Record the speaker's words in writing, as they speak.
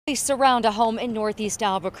Police surround a home in northeast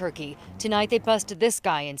Albuquerque. Tonight they busted this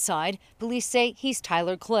guy inside. Police say he's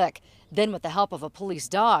Tyler Click. Then with the help of a police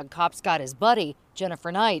dog, cops got his buddy,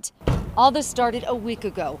 Jennifer Knight. All this started a week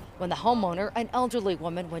ago when the homeowner, an elderly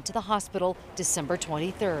woman, went to the hospital December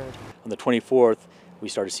 23rd. On the 24th, we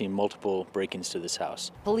started seeing multiple break-ins to this house.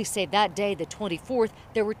 Police say that day, the 24th,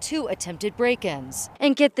 there were 2 attempted break-ins.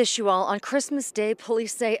 And get this, you all, on Christmas Day,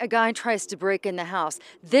 police say a guy tries to break in the house.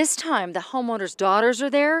 This time, the homeowner's daughters are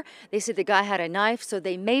there. They say the guy had a knife, so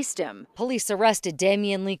they maced him. Police arrested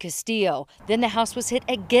Damian Lee Castillo. Then the house was hit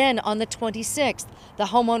again on the 26th. The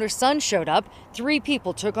homeowner's son showed up. 3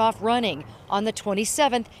 people took off running. On the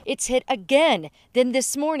 27th, it's hit again. Then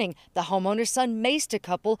this morning, the homeowner's son maced a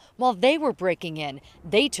couple while they were breaking in.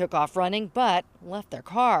 They took off running, but left their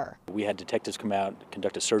car. We had detectives come out,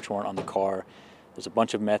 conduct a search warrant on the car. There's a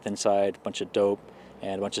bunch of meth inside, a bunch of dope,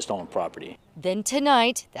 and a bunch of stolen property. Then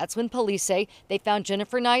tonight, that's when police say they found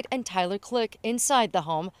Jennifer Knight and Tyler Click inside the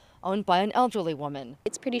home owned by an elderly woman.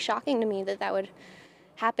 It's pretty shocking to me that that would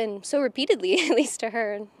happen so repeatedly, at least to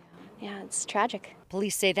her. Yeah, it's tragic.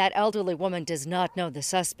 Police say that elderly woman does not know the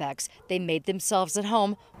suspects. They made themselves at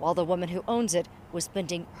home while the woman who owns it was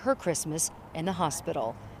spending her Christmas in the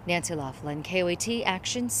hospital. Nancy Laughlin, KOAT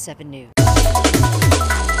Action 7 News.